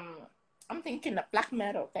 I'm thinking of black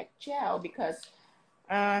metal effect gel because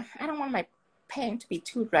I don't want my paint to be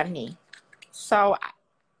too runny. So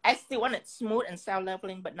I still want it smooth and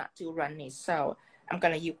self-leveling, but not too runny. So I'm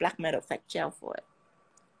gonna use black metal effect gel for it.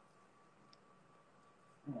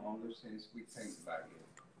 Oh, they're saying sweet things about you.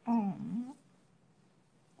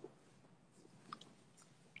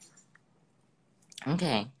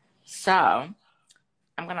 Okay, so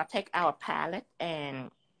I'm gonna take our palette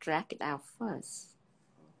and drag it out first.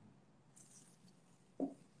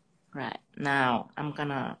 Right, now I'm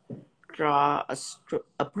gonna draw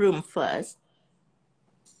a broom first.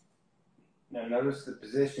 Now notice the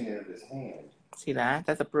positioning of his hand. See that?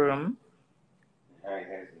 That's a broom. How he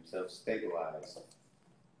has himself stabilized.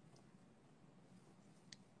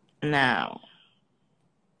 Now,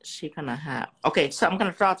 she's gonna have... Okay, so I'm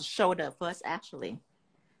gonna draw the shoulder first, actually.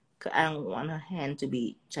 Because I don't want her hand to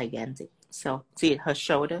be gigantic. So, see her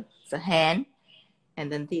shoulder? It's a hand.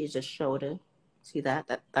 And then this is the shoulder. See that?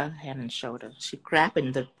 That's the hand and shoulder. She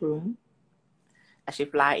grabbing the broom as she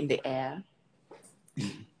fly in the air.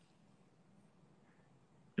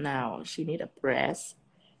 Now, she need a breast.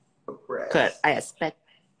 A breast? Because I expect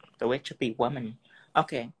the witch to be woman.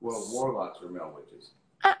 Okay. Well, warlocks are male witches.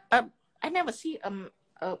 I never see a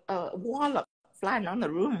warlock flying on the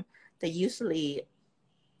room. They usually...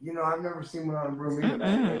 You know, I've never seen one on a broom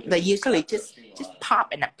either. They usually just pop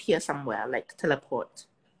and appear somewhere, like teleport.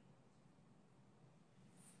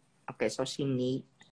 Okay, so she need